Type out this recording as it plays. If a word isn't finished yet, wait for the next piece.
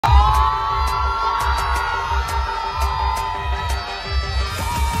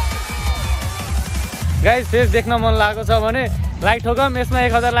Guys face देख्न मन लागेको छ भने लाइक ठोकम, यसमा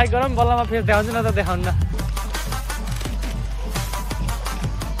 1000 लाइक गरौँ, बल्लमा फेस देखाउँछु, न त देखाउन्न।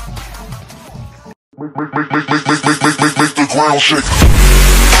 Make the ground shake.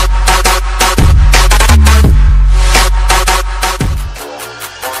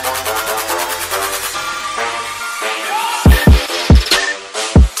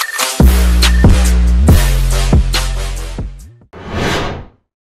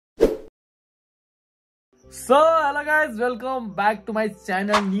 So hello guys, welcome back to my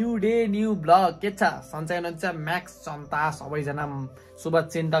channel. New day, new vlog. के छ सन्चै हुनुहुन्छ म्याक्स जनता सबैजना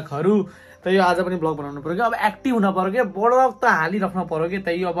शुभचिन्तकहरू। त्यही आज पनि भ्लग बनाउनु पर्यो, अब एक्टिभ हुन पर्यो के, ब्लग त हालिराख्नु पर्यो के।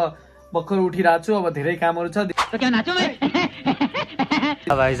 त्यही अब भर्खर उठिरहेको छु, अब धेरै कामहरू छ।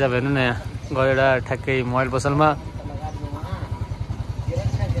 भाइ साहब हेर्नु न, यहाँ गयो एउटा ठ्याक्कै मोबाइल पसलमा।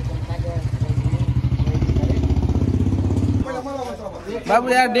 बाबू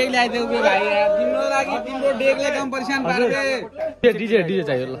यार डेक ल्याइदेऊ बे भाइ यार, तिम्रो लागि तिम्रो डेकले कम परेशान पार्बे। डीजे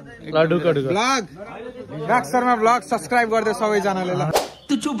चाहियो ल ढुक ब्लग राख शर्मा ब्लग सब्स्क्राइब गर्दै सबैजनाले ल।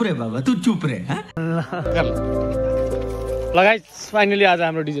 तू चुप रे बाबा, तू चुप रे। ल गाइस फाइनली आज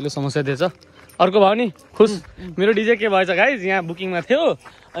हाम्रो डीजेले समस्या दिएछ। अर्को भयो नि खुश, मेरो डीजे के भएछ गाइस, यहाँ बुकिङमा थियो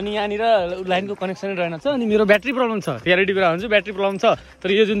अनि यहाँनिर लाइनको कनेक्सनै रहेनछ अनि मेरो ब्याट्री प्रब्लम छ। रियालिटी कुरा भन्छु, ब्याट्री प्रब्लम छ। तर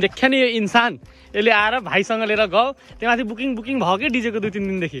यो जुन देख्या नि यो इन्सान, यसले आएर भाइसँग लिएर गयो, त्यहाँमाथि बुकिङ भयो कि डीजेको 2-3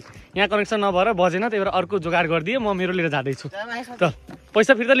 दिनदेखि। यहाँ कनेक्सन नभएर बजेन, त्यही भएर अर्को जोगाड गरिदिए, म मेरो लिएर जाँदैछु। त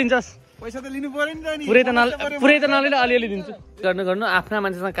पैसा फिर्ता लिन्छस्? पैसा त लिनु पर्यो नि त। पुरै त नलिएर अलिअलि दिन्छु। गर्नु आफ्ना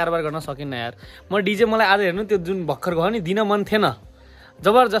मान्छेसँग कारोबार गर्न सकिन्न यार। म डीजे मलाई आज हेर्नु, त्यो जुन भर्खर गयो नि, दिन मन थिएन,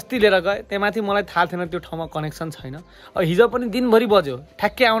 जबरजस्ती लिएर गएँ। त्यहाँमाथि मलाई थाहा थिएन त्यो ठाउँमा कनेक्सन छैन। हिजो पनि दिनभरि बज्यो,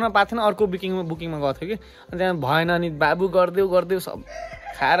 ठ्याक्कै आउन पाएको थिएन, अर्को बुकिङमा गएको थियो कि। अनि त्यहाँ भएन, अनि बाबु गरिदेऊ सब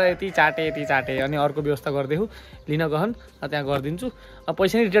खाएर यति चाटे अनि अर्को व्यवस्था गरिदेऊ, लिन गहन त्यहाँ गरिदिन्छु। अब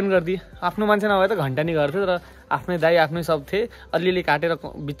पैसा नि रिटर्न गरिदिएँ। आफ्नो मान्छे नभए त घन्टा नि गर्थ्यो, तर आफ्नै दाइ आफ्नै सब थिए, अलिअलि काटेर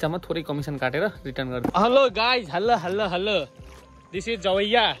बिचमा थोरै कमिसन काटेर रिटर्न गरिदिएँ। Hello guys, hello this is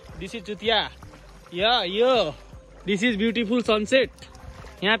जवैया, this is चुतिया, यो दिस इज ब्युटिफुल सनसेट।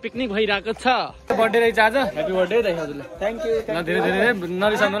 यहाँ पिकनिक भइरहेको छ। बर्थडे रहेछ आज, ह्याप्पी बर्थडे दाइ हजुरलाई। Thank you. धेरै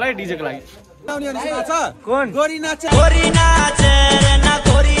नरिसाउनुलाई डीजेको लागि। कोन गोरी नाचे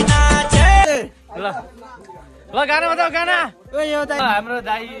ल गाना बजाऊ गाना। हाम्रो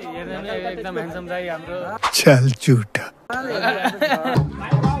दाइ हेर्नु एकदम ह्यान्डसम दाइ हाम्रो। चल झुटा।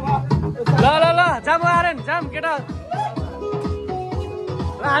 ल जाम आरेन जाम केटा।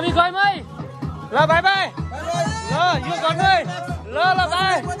 ल हामी गयौँ है, ल बाई बाई। ल यो गर्नु है, ल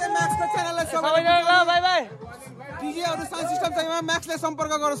बाई सबैजना, ल बाई बाई। डीजेहरु साउन्ड सिस्टम चाहिमा म्याक्सले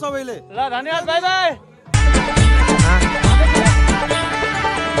सम्पर्क गरौ सबैले। ल धन्यवाद, बाई बाई।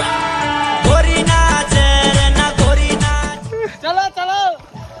 गोरी नाचे रे ना गोरी नाचे, चलो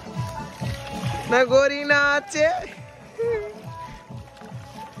ना गोरी नाचे।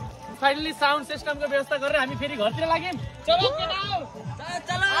 फाइनली साउन्ड सिस्टमको व्यवस्था गरेर हामी फेरि घरतिर लाग्यौँ। चलो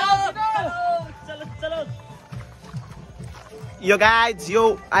चलो। Yo guys,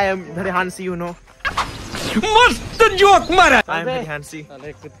 I am very handsy, you know. मस्त joke Mara. I am very handsy.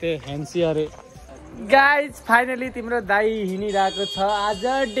 अरे कुत्ते हैंसी अरे। गाइज फाइनली तिम्रो दाइ हिँडिरहेको छ आज।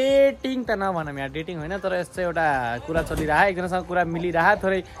 डेटिङ त नभनौँ यार, डेटिङ होइन, तर यस्तो एउटा कुरा चलिरह, एकजनासँग कुरा मिलिरह,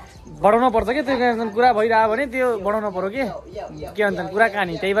 थोरै बढाउनु पर्छ कि। त्यो एकजनासँग कुरा भइरह भने त्यो बढाउनु पर्यो कि, के भन्छन् कुरा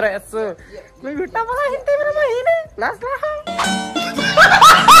कहानी। त्यही भएर यसो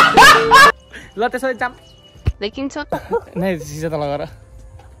ल त्यसो जाम देखिन्छ नै सिसा तल गर।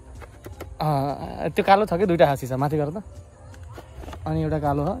 त्यो कालो छ कि दुईटा सिसा माथि गर त, अनि एउटा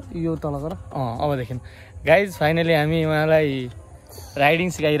कालो हो यो तल गर। अबदेखि गाइज फाइनली हामी उहाँलाई राइडिङ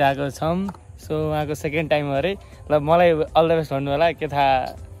सिकाइरहेको छौँ। सो उहाँको सेकेन्ड टाइम हो अरे। ल मलाई अल द बेस्ट भन्नु होला, के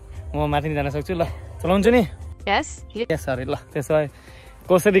थाहा म माथि नि जान सक्छु। ल चलाउँछु नि। यस सरी। ल त्यसो भए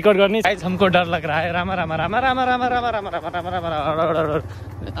कसै रिकर्ड गर्ने। गाइज हमको डर लग रहा है। रामा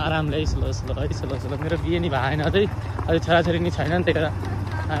आरामले स्लो। मेरो बिहे नि भएन अझै छोराछोरी नि छैन, त्यही भएर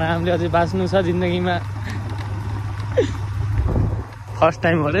आरामले अझै बाँच्नु छ जिन्दगीमा। फर्स्ट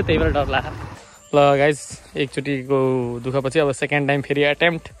टाइम हो अरे, त्यही भएर डर लाग्यो। ल गाइज एकचोटिको दुःखपछि अब सेकेन्ड टाइम फेरि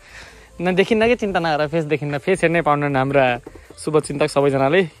एटेम्प्ट। देखिन्न कि चिन्ता नगर, फेस देखिन्न, फेस हेर्नै पाउनुहुन्न हाम्रा शुभचिन्तक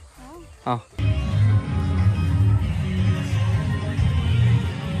सबैजनाले।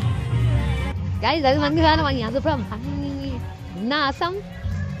 गाइस दाजु मान्छे खानु अनि यहाँ पुरा नासम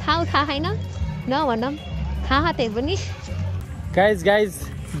थाहा छैन नभनौँ, थाहा त्यही पनि। गाइज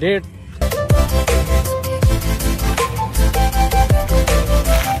डेट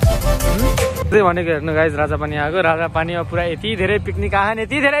भनेको हेर्नु गाइज, राजा पानी आएको। राजा पानीमा पुरा यति धेरै पिकनिक आएन।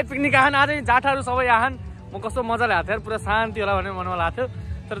 आज जाठाहरू सबै आएन। म कस्तो मजाले हाथेर पुरा शान्ति होला भन्ने मनमा लाग्थ्यो,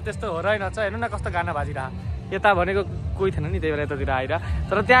 तर त्यस्तो हो रहेनछ हेर्नु न कस्तो गाना बाजिरहेको यता भनेको कोही थिएन नि त्यही भएर यतातिर आएर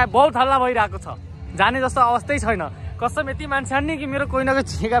तर त्यहाँ बहुत हल्ला भइरहेको छ जाने जस्तो अवस्थै छैन कसम यति मान्छे नि कि मेरो कोही न कोही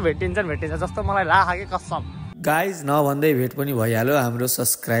छिका भेटिन्छ जस्तो मलाई लाग्यो के कसम गाइज नभन्दै भेट पनि भइहाल्यो हाम्रो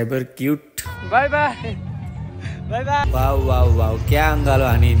subscriber cute by by by by wow wow wow क्या अङ्गालो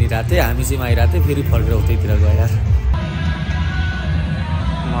हानी हिँडिरहेको थिएँ हामी चाहिँ आइरहेको थिएँ फेरि फर्केर उतैतिर गयो यार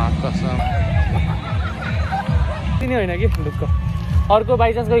कसम किन होइन कि ढुक्क अर्को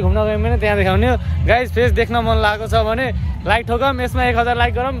बाइचान्स कोही घुम्न गयौँ भने त्यहाँ देखाउने हो गाइज फेस देख्न मन लागेको छ भने लाइक ठोकौँ यसमा 1000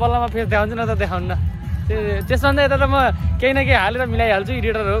 लाइक गरौँ बल्लमा फेस देखाउँछु न त देखाउनु न त्यसभन्दा यता त म केही न केही हालेर मिलाइहाल्छु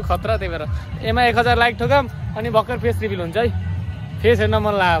एडिटर हो खतरा त्यही भएर यसमा 1000 लाइक ठोकौँ अनि भर्खर फेस रिभिल हुन्छ है फेस हेर्न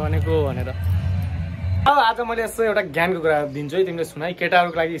मन लाग्यो भनेको भनेर अब आज मैले यस्तो एउटा ज्ञानको कुरा दिन्छु है तिमीले सुन है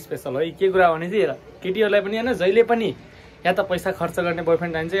केटाहरूको लागि स्पेसल है के कुरा भने चाहिँ हेर केटीहरूलाई पनि होइन जहिले पनि या त पैसा खर्च गर्ने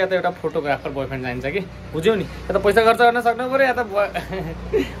बोयफ्रेन्ड चाहिन्छ या त एउटा फोटोग्राफर बोयफ्रेन्ड चाहिन्छ कि बुझ्यौ नि या त पैसा खर्च गर्न सक्नु पर्यो या त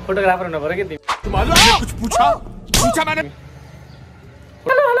फोटोग्राफर हुनु पर्यो कि तिमी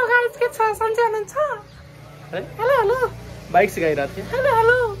हेलो हेलो गाइस के छ सन्चै हुनुहुन्छ हेलो हेलो बाइक सिकाइरहेको थिएँ हेलो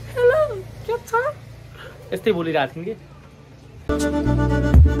हेलो हेलो के छ यस्तै बोलिरहेको थिएँ कि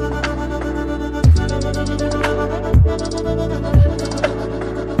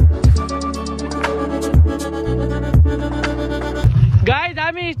गाइस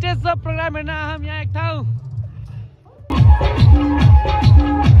हामी स्टेज सब प्रोग्राम हेर्न आयौँ यहाँ एक ठाउँ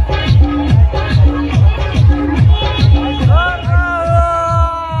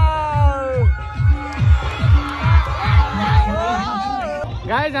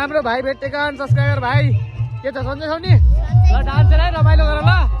गाइस हाम्रो भाइ भेटेका सब्सक्राइबर भाइ के छ सन्चै छौ नि ल डान्स है रमाइलो गर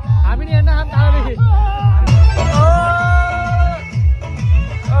ल हामी नि हेर्न आम टाढोदेखि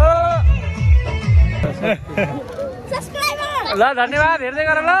ल धन्यवाद हेर्दै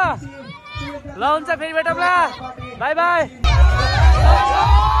गर ल हुन्छ फेरि भेटौँ ल बाई बाई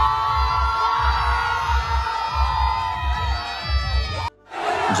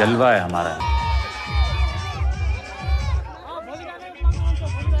जलवा है हमारा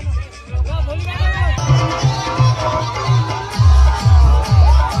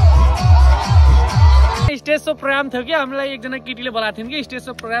स्टेज सो प्रोग्राम थियो कि हामीलाई एकजना केटीले बोलाएको थियो कि स्टेज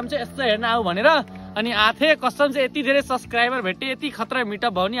सो प्रोग्राम चाहिँ यस्तो हेर्न आऊ भनेर अनि आथे कसम चाहिँ यति धेरै सब्सक्राइबर भेटे यति खतरा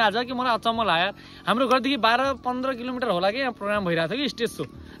मिटअप भयो नि आज कि मलाई अचम्म लाग्यो हाम्रो घरदेखि 12-15 किलोमिटर होला कि यहाँ प्रोग्राम भइरहेको थियो कि स्टेज सो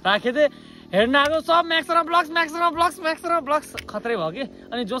राखेको थिएँ हेर्न आएको सब म्याक्सरम ब्लग्स खतरै भयो कि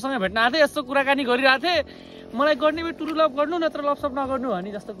अनि जोसँग भेट्न आएको थिएँ यस्तो कुराकानी गरिरहेको थिएँ मलाई गर्ने भए टुरु लभ गर्नु नत्र लभसप नगर्नु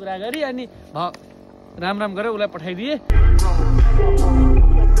भनी जस्तो कुरा गरी अनि राम गरेर उसलाई पठाइदिए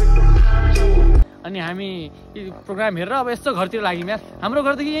अनि हामी प्रोग्राम हेरेर अब यस्तो घरतिर लाग्यौँ यार हाम्रो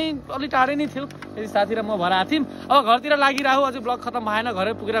घरदेखि यहीँ अलिक टाढै नै थियो यदि साथी र म भएर आएको थियौँ अब घरतिर लागिरहेको अझै ब्लग खत्तम भएन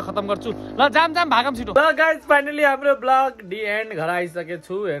घरै पुगेर खत्तम गर्छु ल जाम भागम छिटो ल गाइस फाइनली हाम्रो ब्लग डी एन्ड घर आइसकेको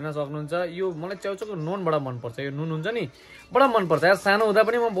छु हेर्न सक्नुहुन्छ यो मलाई च्याउचाउको नुन बडा मनपर्छ यो नुन हुन्छ नि बडा मनपर्छ यार सानो हुँदा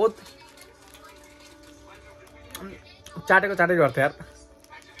पनि म बहुत चाटेको गर्थेँ यार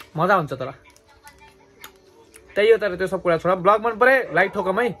मजा हुन्छ तर त्यही हो तर त्यो सब कुरा छोडा ब्लग मन परे लाइक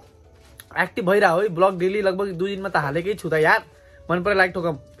ठोकम है एक्टिभ भइरह है ब्लग डेली लगभग 2 दिनमा त हालेकै छु त यार मन परे लाइक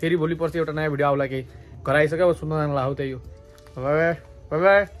ठोकम फेरि भोलि पर्सि एउटा नयाँ भिडियो आउला केही घर आइसक्यो अब सुन्न जानु ला हो त्यही हो बाई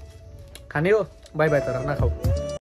बाई खाने हो बाई बाई तर नखाऊ